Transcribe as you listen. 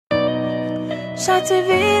Shot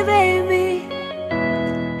TV, baby.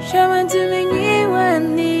 Show it to me, you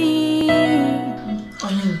and me.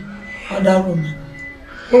 What that room?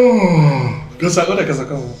 Oh, because I got a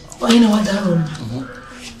casacao. Oh, you know what that room?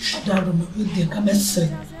 What that room? We did come and say.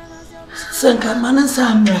 Sanka man and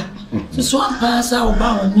Sambra. To swamp pass our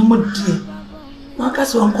bow and no more dear.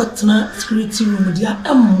 Marcus won't got security room, dear.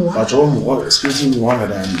 But all excusing you one of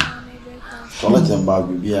them. Toilet and bag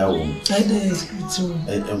will be our own. I did security room.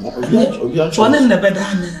 One in the bed,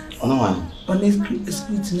 on one. On this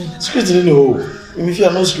security. Security in the hole. If you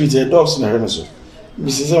are no security, dogs in a renaissance.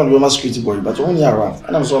 Mrs. Only my security boy, but only around.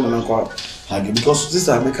 And I'm so on because this is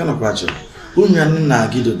a mechanical project. Who you are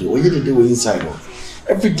not getting or you did do inside.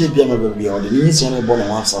 Every day, be a baby or the needs on a born and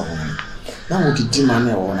one something. Now, what did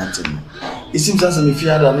demand or nothing? It seems as if you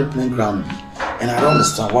had on the playground. And I don't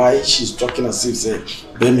understand why she's talking as if say,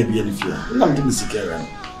 there may be any fear. I'm doing sick around.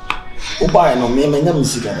 Oh, by no me, I'm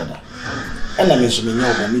sick at and I mentioned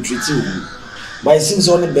me treat you. But it seems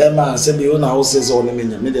only Bema said the owner houses on the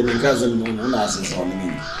menu, made them in cousin on houses on the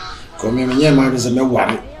menu. Come in, my is a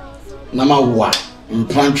worry. Nama what? In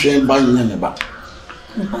country and buying never.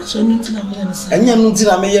 And you're not in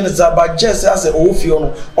a million, but just as a old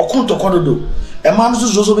fiona or conto corridor. A man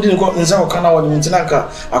who's also been in Sao Cana or Mintanaka,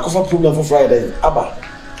 a cover problem for Friday. Abba.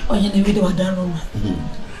 Oh, you never do that room.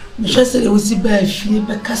 Michelle said it was a bad fear,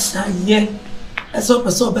 but Cassa, yeah. I saw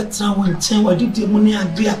better one chain or did the money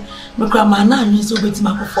idea. My grandma is over to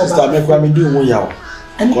my performance. Stop me, Grammy do more yaw.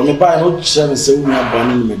 And come by no chair so we are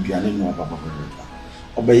burning the piano no papa.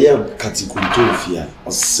 Obey your caticulto fear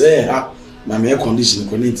or say, my mere condition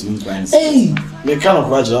connecting me. Hey, me cannot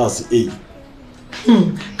watch us, eh?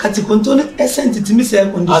 Caticonton sent to me,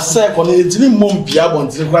 sir. I said, on it, Mom Piabon,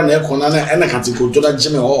 Tilquan, Conana, and a caticultura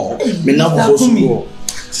Jimmy Hall. Me now for me.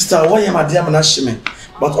 Sister, why am I dear Manashime?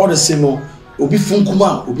 But all the same, Obi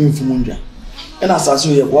Funkuma, Obi Fumunja. And as I saw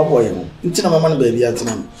your boy, until my man baby at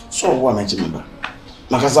them. So, what I remember.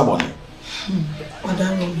 Macasabon. What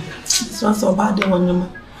I mean, this was so bad one,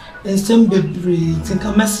 and some baby, think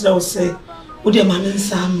a messenger will say, would your man and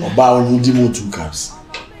Sam bow you demo 2 cups?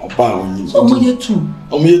 Or bow you? Oh, me too.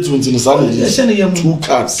 Oh, me too into the sun. 2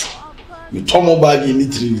 cups. You tomo bag in the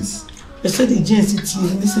trees. I said the gents,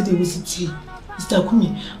 and they said they was tea. Mr.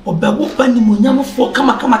 Kumi, or Babu Panimoniam for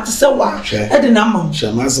come to sell what? I didn't know.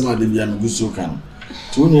 Shall answer my baby and good so can.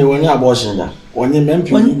 2 near 1 year abortion. 1 year man,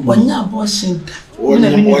 1 year abortion. 1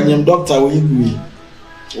 year doctor will agree.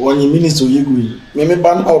 1 year minister will agree. Maybe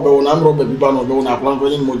ban over number of baby ban or don't have one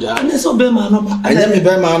going moja. And so Beman, I let me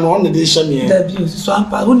bear man on the dish me. The abuse,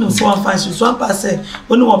 Swampa, who knows one fashion, Swampa said,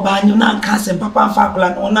 when you are buying, you now cast and Papa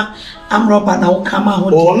Fakland honor. I'm Robert now come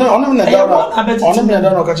out. Oh, no, I'm not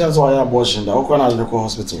a chance of abortion. The Okana local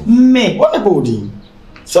hospital. Me, what a body.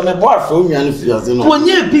 Some boy for me and fears, you know. 1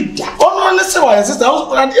 year big. Oh, no, let's say, my sister, I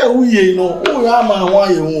was idea who you know. Oh, yeah, man,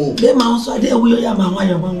 why you won't. They mouse idea who you are, man, why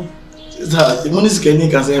you won't. The money is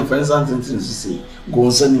getting as a friend, something to say. Go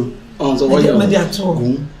on, sending on the way.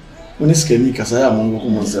 When it's getting as I am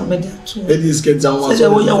on myself. It is get down. I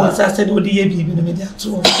said, what do you be in the media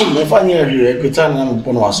too? If I hear you every time I'm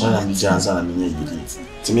upon our son and chance and I mean,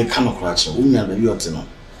 to make kind of crash, we never be to know.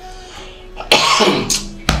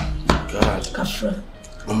 God, Kafra.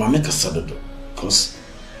 Mamma make a saddle because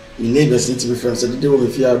your neighbors need to be friends. They will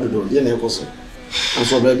be fear to do. Dear Nicholas. And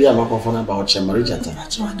so, baby, I'm not about your marriage.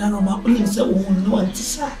 That's what I don't know. Only say, oh, no, and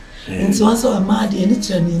to and so also a mad and it's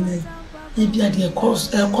a maybe I did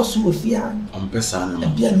course with fear. I'm person,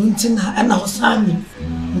 and be a mountain and I was signing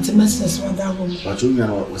into messages one that woman. But you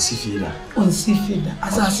know, was feeder. On sea feeder.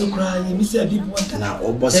 As I so cry, you miss a big one. Now,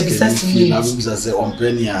 or boss, I say on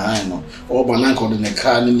penny, I know. Or banana in the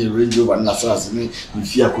car in the radio and assassin,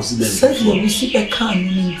 if you are considered. Said you receive a car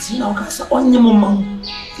means now, on your mom.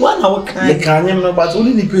 1 hour can, but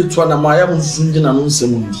only the great one of my own singing and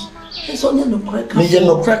unsemundi. It's only no crack. May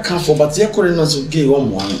no crack for, but your coroners will give 1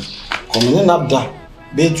 morning. Coming up that,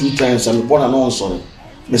 be 2 times and born and on sorry.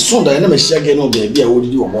 The soon I never share again, no baby, I would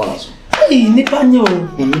do a bonus. Hey, Nipanyo,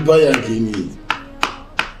 Nipa gave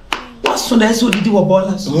what's so that's what you do a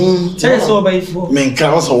bonus? Tell us all by 4 men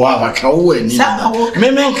cars or what I can win.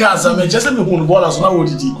 Men cars, I may just have been bonus now. What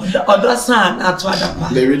did he? Other son at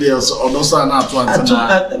Wada. The videos, other son at Wada.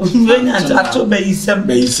 I told by some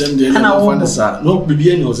and I want to say, no,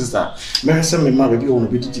 baby, no sister. May send me my baby on a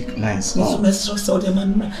bit nice. No, Mr.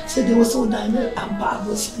 Soderman said there was so dynamic and bad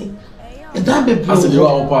was thing. And that be passing you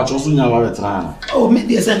are part also now. Oh,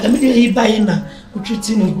 maybe I said, maybe he buying a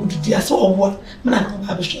treating a good dear so what? Man, I come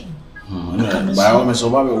have a shame. By all means,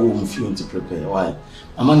 Obama will feel to prepare. Why?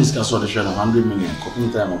 A man is cast on the share of 100 million.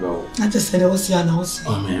 Copy time ago. I just said I was here now.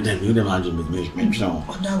 Oh man, then you imagine with me.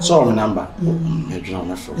 So remember,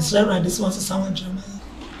 it's right. This was someone German.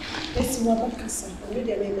 Let's see what Casa.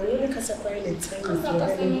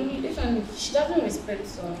 She doesn't respect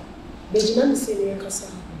so. Benjamin is saying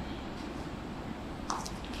Casa.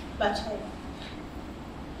 But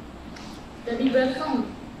the people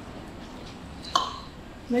come.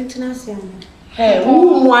 Maintenance, hey,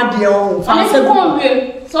 who want the old? I said,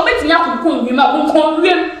 so it's not going to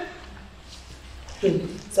come.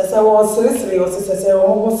 Says I was seriously, or says I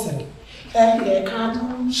was saying, hey,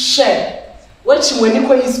 can't share. What you when you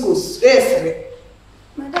go to school? Yes,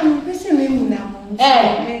 Madam, listen me now.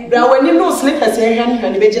 Eh, when you know slippers, I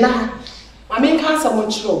can't imagine. I mean, can't someone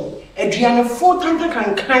show. Adriana 4 times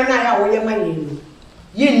can kind of away my name.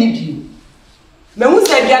 Ye need you. Me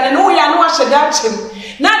said, "Adriana, no, ya no should that him."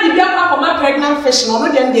 Now the young my pregnant fish, no,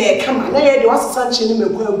 no, then they come. Now you was sunshine in the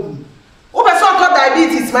world. Who was so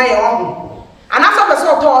diabetes, my own. And after the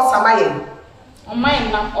sort of Samayan. On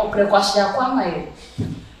mine now, or Prequasia, Quamay.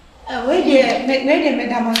 Wait there,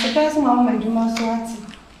 Madame, I suppose Mamma do not so.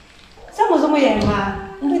 Some of them are,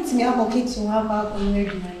 let me have a kitchen, have a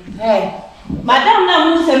hey. Madame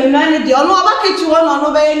Namu seminary di ono abake chi won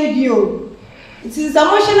ono be ni di o. It is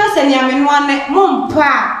emotional senyame one mom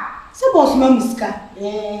pa. Se boss mamuska.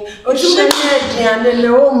 O tu be di ande le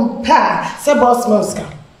o pa. Se boss mamuska.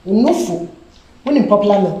 Unofo. Woni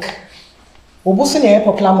popular milk. Oboso na e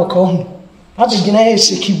popular milk o. Abi gina e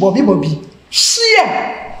sheki bobi. Shia.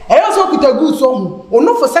 E also put a good so.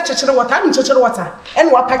 Unofo se chechere water, am chechere water. En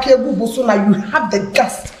wa pack e bubuso na you have the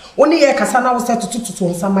gas. Only here Kasana was set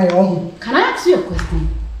to my own. Can I ask you a question?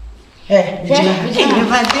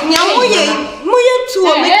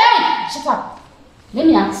 Shut up. Let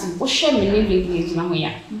me ask you, what shame in living in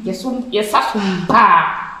Namoya? Yes, some bar.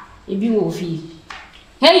 If you will feel.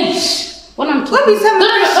 Hey, what I'm talking I'm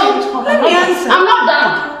not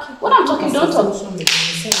done. What I'm talking, don't talk to me.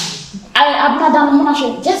 I'm not done.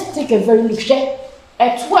 Just take a very look.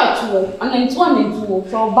 At 12 and then 2 and 2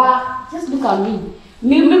 for bar. Just look at me.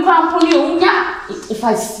 If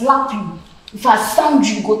I slap you, if I sound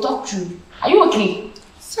you, go talk to you. Are you okay?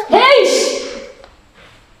 Hey!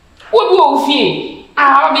 What do you feel?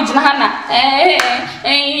 I'll be Jana.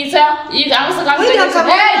 Hey, sir. I'm also going to say,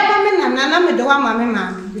 hey, I'm the one,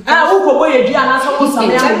 Mamma. I will go away. I'm not supposed to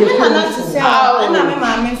say, I'm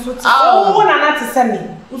not to send me.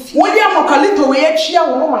 When you have a little way, she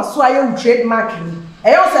woman, so I am trademarking.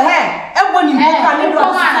 I also have everybody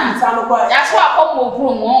that's why I come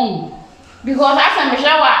home because I can be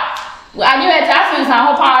shower. I do it after I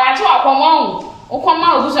hope I come home. Oh, come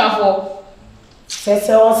out, do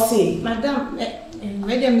something. Madam,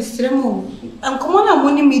 Madam Stremo, and come on, I'm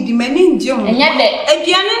money me demanding Jim. And yet, if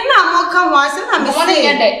you are not come once, and I'm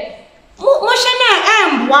saying that. Motion I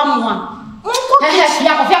am one.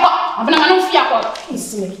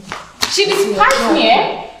 She despised me,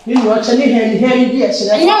 eh? You watch any hand, yes.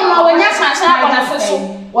 And you know when you're sunshine on a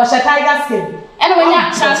system, was a tiger skin. And when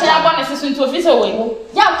you're sunshine on a system to office away,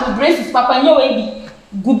 you have to brace his papa and your baby.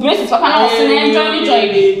 Good braces, papa, and join.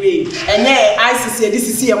 And then I say, this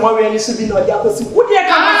is here more really should be not the opposite. Would you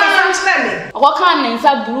come and what kind of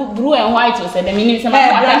blue and white was the meaning of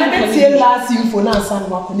last for now, son,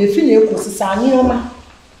 what could the female causes to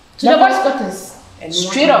the boys' quarters?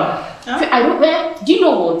 Straight up. I don't know. Do you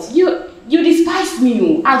know what? You despise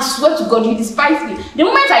me. I swear to God, you despise me. The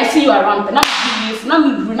moment I see you around, not me.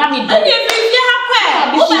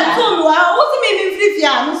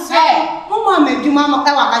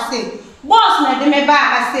 Boss, na de me ba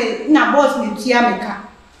I say, na boss me tia me ka.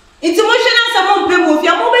 It's emotional someone pay mo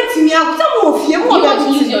fia mo beti mi agu some mo fie mo be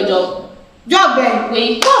use your job. Job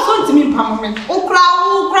ben. Boss want me pam me. Okra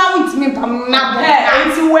want me pam na.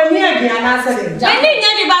 It's when you dey answer them. Me ni nya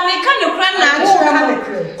de ba me ka no kra na achira.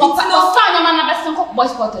 It's no stand man na best cook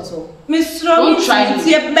boys quarter so. Don't try it.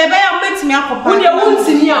 Bebe ya beti mi akopa. Wo de won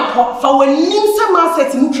ti ni akọ fa wanim some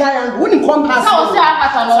asset mu triangle. Wo ni compass. So say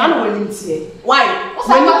apata no. San wanim tie. Why?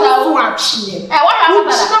 When you go actually. What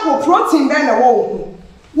happened? What protein then the wall?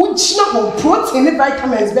 What protein and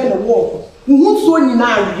vitamins then the wall? Who so you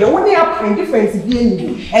now? You only have difference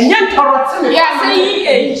being and young carrots. Yeah,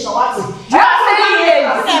 say Mr.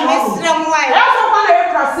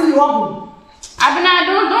 Abena,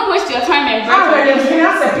 don't waste your time and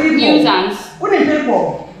nuisance. What is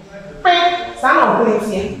people? Some of them.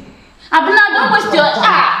 Abena, don't waste your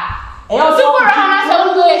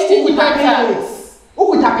Who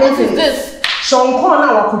this? Sean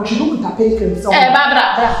Corner or could you look at a paper?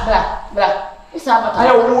 Blah.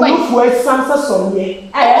 I will for a sansa song.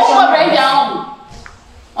 I already down.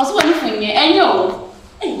 Also, when you find it, and you.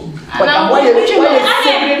 But I'm why you told me,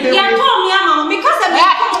 Mama, because I'm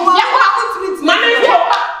Mammy, get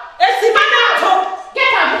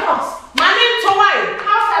out of the house. Mammy, to why?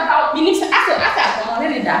 House about me, because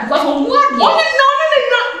I'm what? No.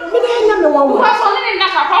 Who has only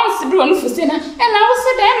enough house to do on Fusina, and I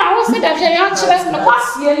will say that they are just in the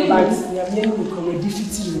past year.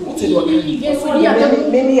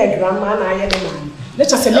 Many a grandma and I am.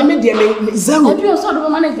 Let us say, let me dear Zam. I do also the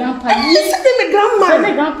woman and grandpa. Listen to me, grandma.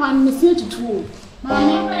 And grandpa and Monsieur to two.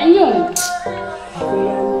 Mammy, and you.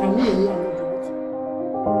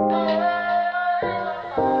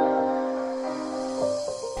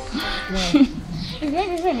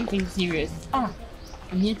 Is there anything serious?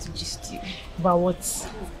 I'm here to gist you. About what?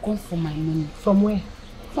 Go for my money. From where?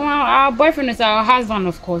 From our boyfriend is our husband,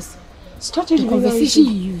 of course. Started the conversation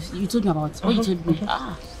you told me about. What you told me?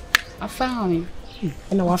 I found him.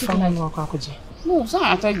 And I found him. No, so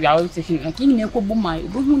I thought you are taking like in Neko Bumai.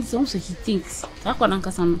 But also he thinks.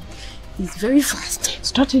 He's very fast.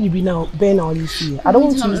 Strategy be now, Ben all you see. I don't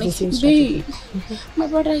want to use the same strategy. My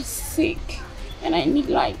brother is sick and I need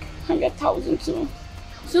like 100,000 too.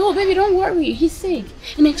 So baby, don't worry, he's sick.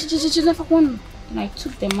 And I just left one and I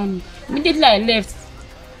took the money. Immediately I left.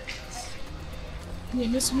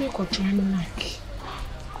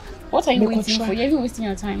 What are you waiting for? You're even wasting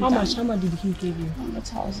your time. How much did he give you?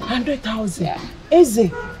 100,000. 100,000? Yeah. Easy.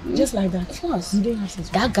 Just like that. Of course.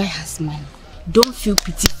 That guy has money. Don't feel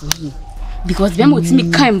pity for him. Because them with me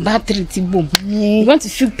came battery boom. You want to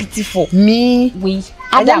feel pity for me? We.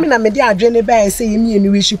 Adam na me dey adwene ba say me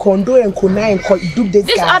anyway she condo and kona and do this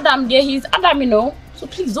guy. This Adam there, he's Adam, you know. So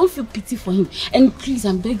please don't feel pity for him. And please,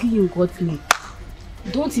 I'm begging you in God's name.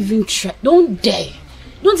 Don't even try. Don't dare.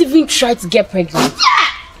 Don't even try to get pregnant.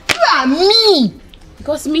 Me.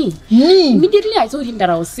 Because me. Immediately I told him that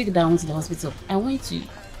I was sick, that I went to the hospital. I went to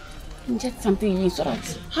inject something in me so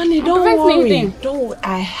that. Honey, don't worry. Don't worry.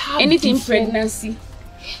 I have anything pregnancy,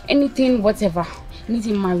 anything whatever,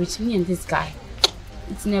 anything marriage, me and this guy.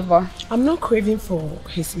 It's never. I'm not craving for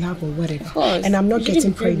his love or whatever. And I'm not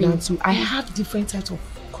getting pregnant too. I have different types of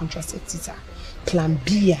contraceptives. Plan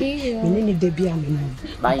B.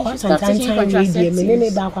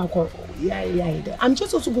 I'm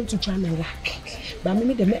just also going to try my luck. But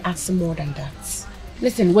maybe they may ask more than that.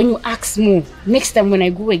 Listen, when you ask more, next time when I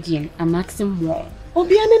go again, I'm asking more. Oh,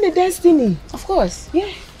 beyond the destiny. Of course. Yeah.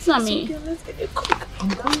 It's not me.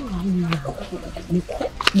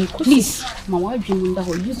 Please, my wife, you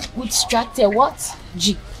use good strategy. What?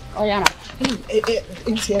 G. Oh, yeah.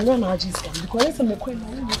 It's here, no, no, just come. Because I'm a queen.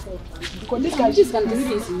 Because this guy just can do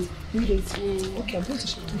this. Okay, I'm going to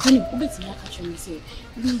show you. I'm going to actually say,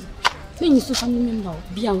 when you saw family member,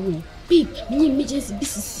 be aware. Babe, me emergency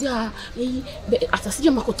business here. As I see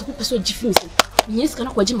you, Makoto, person different. Yes, can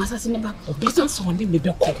I go to my sister?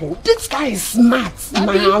 This guy is smart.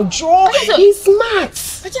 My Joe, he's smart.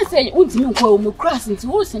 I just say, you want me to go cross into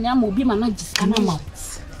what's and I'm be my magic. I'm out.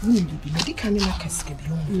 You can't make a skip.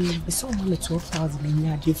 We saw 12,000 in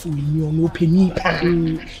your dear for you, no penny.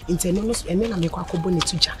 Internal, and then I make a bonnet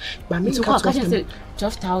teacher. But me to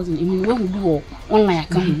 12,000 in one do online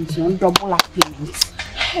account, double up payments.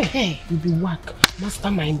 Hey, you be work,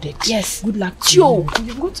 masterminded. Yes, good luck to you.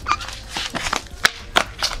 You good?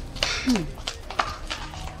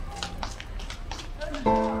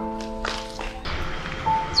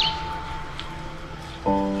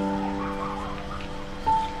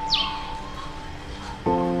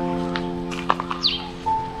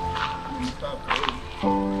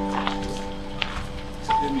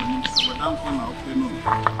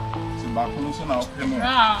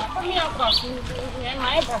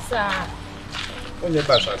 Onye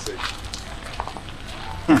passa sei.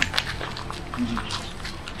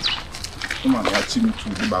 Uma na time tu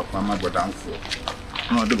de ba kwa magodanfo.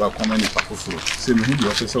 Na de ba kwa mani pakofo. Se me hu de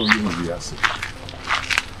ofisa o yi no bi ase.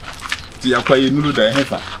 Ti akwa ye nuru da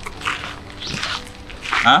hefa.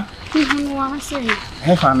 Ha? Ihunu wa se.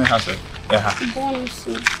 Hefa ne ha se. Ha. Bonus.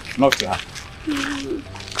 Not ha.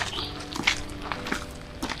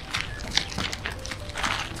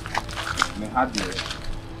 Ne ha de.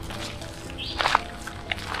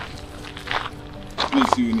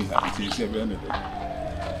 Please you need that. It's a very good.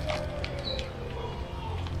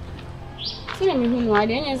 I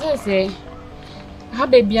didn't say, how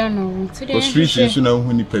baby, I know. Today, street is now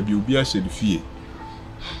when you pay you be a shed fee.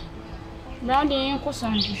 Round the ankle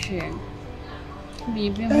son to share.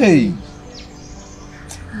 Baby, hey,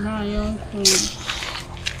 now young cool.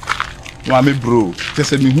 Why, bro,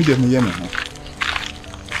 just a me who did me.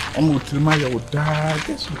 I'm going to my old dad.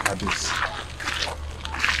 Guess look at this.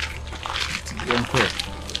 Okay.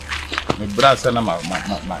 My brother and my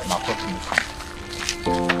coffee.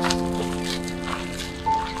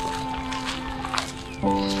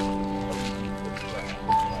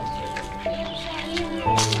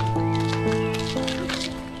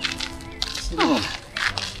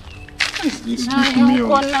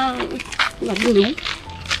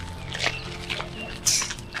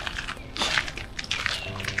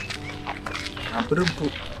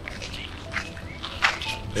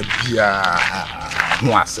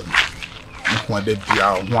 Huasem. What did you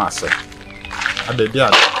Huasem? I did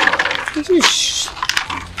that.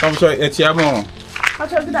 Come so it's Yamo. I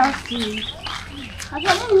told you that. I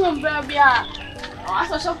told you, baby. I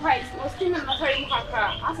was surprised. I was still in the very car.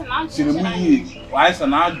 As an answer, why is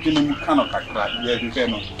an argument kind of crack? Yeah, you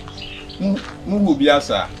can. Move be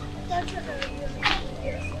asa.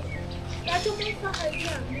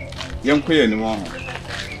 Young queer anymore.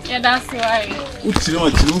 Yeah, that's right. What's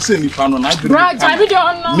you say? If I'm not right, I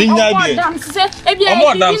don't know. Minya, say, if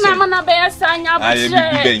you're not a sign up, I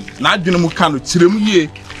am not doing Mukano Chirum.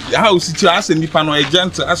 The house situation, if I'm a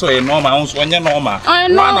gentle, as I know my own when you're normal. I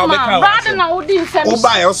know, rather now, didn't say, oh,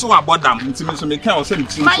 buy also about them. It's a mechanical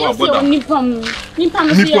something about them. Nippon, no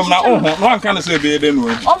one can say, be then.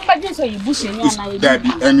 Oh, but this way, bushing,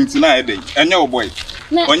 and it's tonight, and your boy,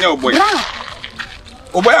 on your boy.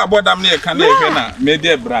 Oh, boy, about them near Canada, made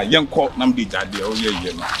their bra, young court, Namdi Daddy, oh, yeah,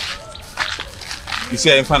 you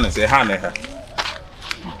say, I'm fun, say, Hannah.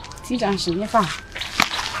 Teacher, she never.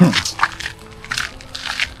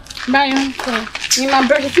 Bayan, you my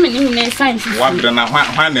brother, me science. What the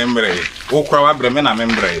one membre? O crowd bremena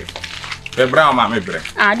membre. The brown membre.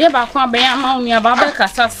 Ah, dear Bacqua, Bayam, me about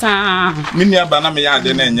Cassa. Minia Banamia,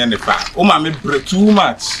 the name Jennifer. Oh, mammy, too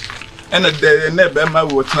much. And a day never my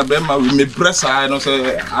watch, Nabema, we may press. I don't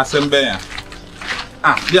say, Assembly.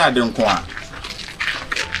 Ah, yeah, I don't want.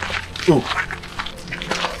 Oh.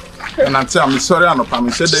 And I tell me, sorry, I'm not. I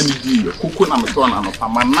said, any deal. Cook, I'm a son, I'm a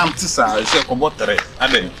man. I said, about it. I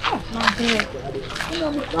didn't.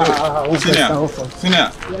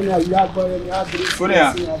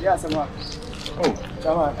 Oh,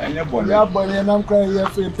 come on. And your boy, and I'm crying here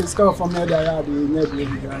for Pisco from there. I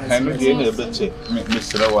never did a bit,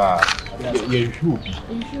 Mr.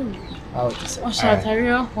 Oh, shall I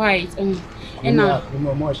real white and now,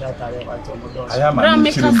 more shall I am a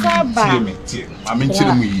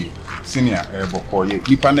senior, Bokoye,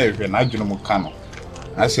 Ipane, and I do Mukano.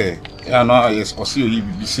 I say, I know it's also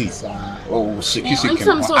BBC. Oh,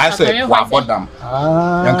 I say, what about them?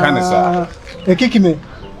 Young Canada, a kicking me,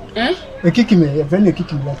 a kicking me, a very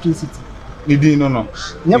kicking electricity. You didn't know.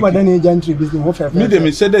 Never done a gentry business.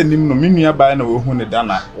 Medium said, I knew no minia by no one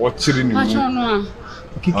dana, watching you.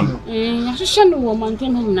 I should send a woman to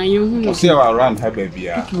him. See around her baby.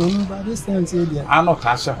 By this time, I'm not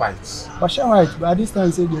Tasha White. Tasha White, by this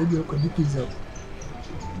time, said you could be pizza.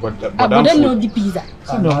 But I don't know the pizza.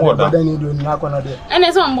 No more than you do not on there. And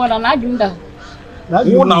it's on more than I do that.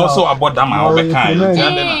 You know, also about them all the kind.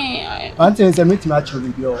 Until it's a meet match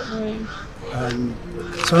with you. And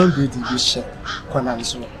so did the bishop,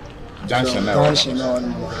 Conanso. Junction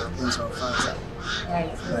on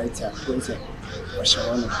right,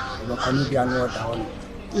 Canadian water.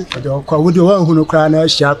 But the one who cried out,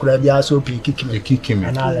 Shakra, be also kicking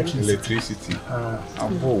and electricity. I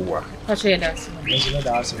say that.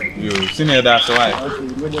 You seen it, that's why.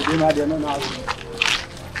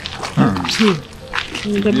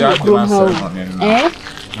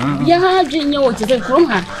 Yeah, Junior, what is a chrome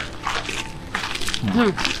hat?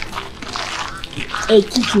 A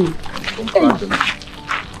kitchen.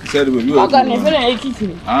 Said we will a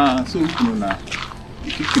kitchen. Ah, so you know.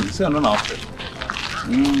 You can say no after.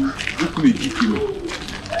 You could be kicking.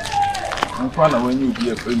 I'm fine when you be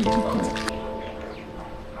a friend.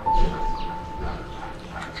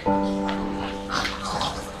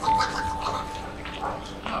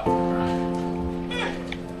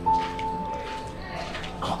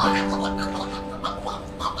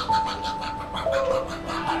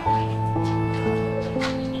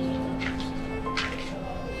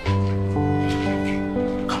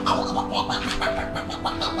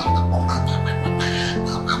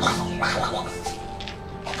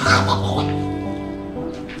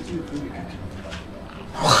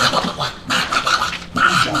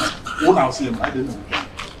 I'll see him. I didn't know.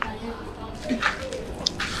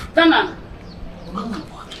 Tana.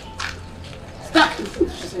 Stop.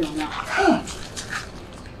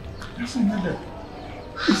 That's another.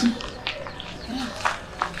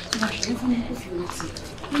 I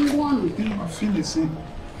feel the same.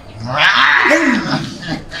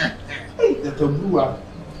 The taboo.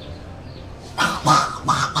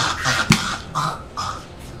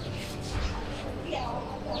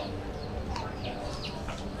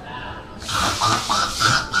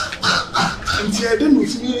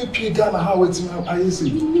 hwee Ghana how it I see.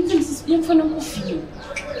 You for no feel.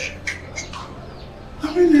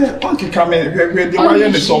 I mean, okay, come in. The wire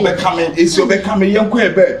is over coming. It's over coming. Young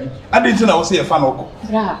queer baby. I didn't know I was here. Fan of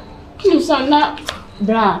bra. You son na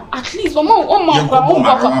bra. At least one more. One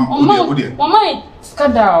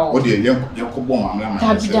skadao. Oh dear, young bomb.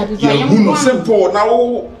 Dabi. You know, simple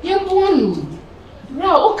now. Young one.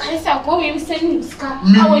 Bra, okay, sir. Go we send ska.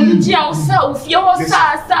 I will need you self. Your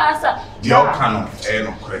sa. The outcome.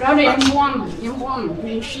 No credit. Bra, young one.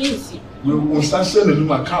 Me she's. We will start selling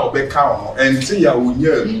my cow, back cow, and see how we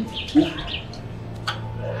hear.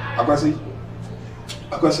 Akwasi.